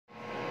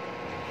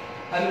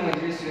Hello my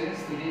dear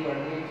students, today we are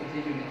going to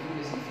take unit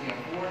 2, lesson 3 and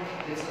 4.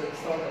 Let's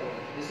start our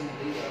lesson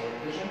today with our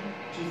revision.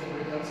 Choose the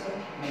correct answer.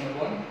 Number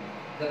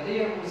 1. The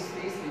player was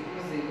faced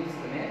because they lose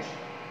the match.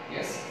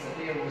 Yes, the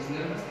player was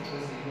nervous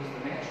because they lose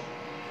the match.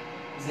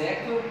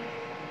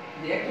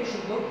 The actor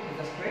should look at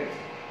the script.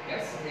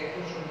 Yes, the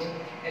actor should look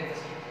at the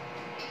script.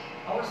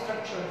 Our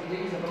structure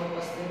today is about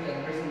past simple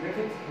and present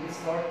perfect. Let's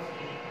start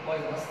by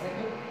the past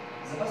simple.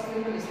 The past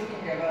simple is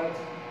talking about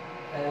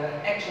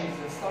actions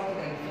that started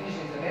and finished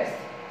in the past.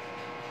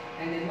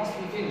 And it must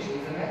be finished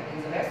in the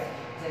past.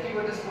 The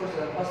keyword is for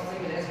the past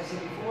simple as we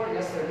said before,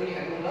 yesterday,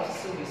 ago,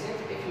 last. So we said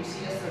if you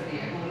see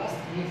yesterday, ago, last,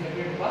 means the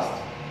verb past,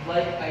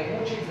 like I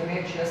watched the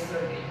match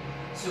yesterday.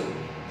 So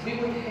we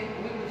would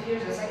hear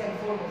the second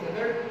form of the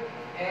verb,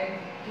 and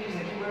here's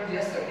the keyword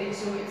yesterday,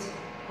 so it's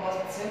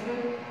past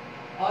simple.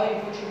 I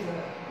watched the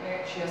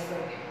match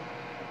yesterday.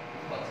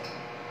 But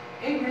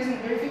in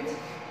present perfect,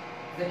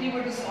 the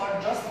keywords are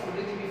just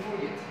already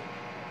before it.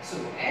 So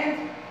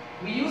and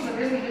we use the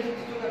present perfect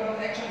to talk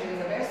about actions in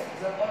the past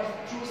that are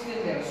true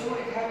still now. So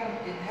it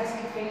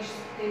hasn't finished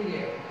till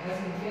now. It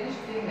hasn't finished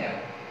till now.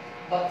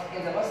 But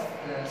in the past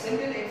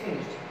simple, it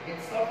finished.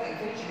 It started and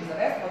finished in the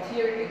past, but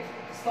here it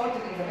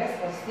started in the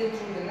past but still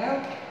true till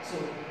now. So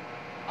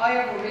I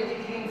have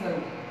already cleaned the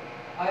room.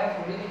 I have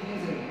already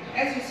cleaned the room.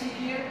 As you see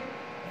here,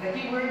 the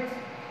keyword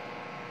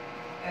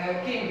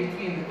came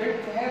between the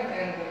verb to have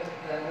and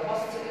the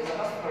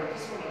past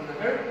participle of the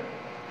verb.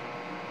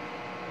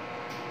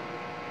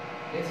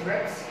 Let's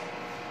practice.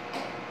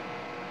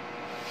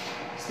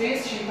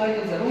 Space, she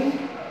titled the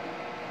room.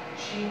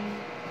 She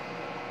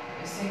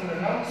is singular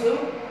noun,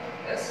 so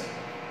yes.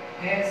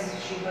 As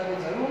she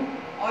titled the room.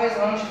 I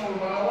lunch for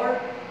 1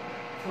 hour.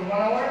 For 1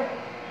 hour.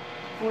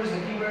 For the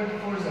keyword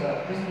for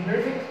the present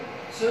perfect.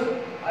 So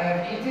I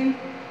have eaten.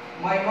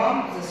 My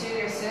mom, the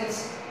serious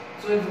since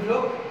 12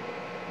 o'clock.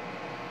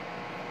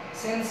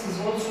 Since is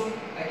also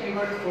a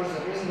keyword for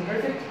the present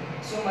perfect.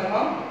 So my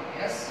mom,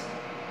 yes,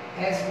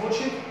 has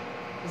watched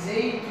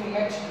they to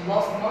match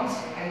last month,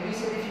 and we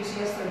said if you see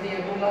yesterday,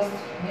 ago, last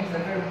means the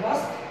verb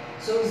last.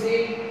 So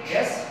they,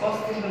 yes,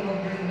 past simple,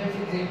 not present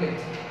perfect, they went.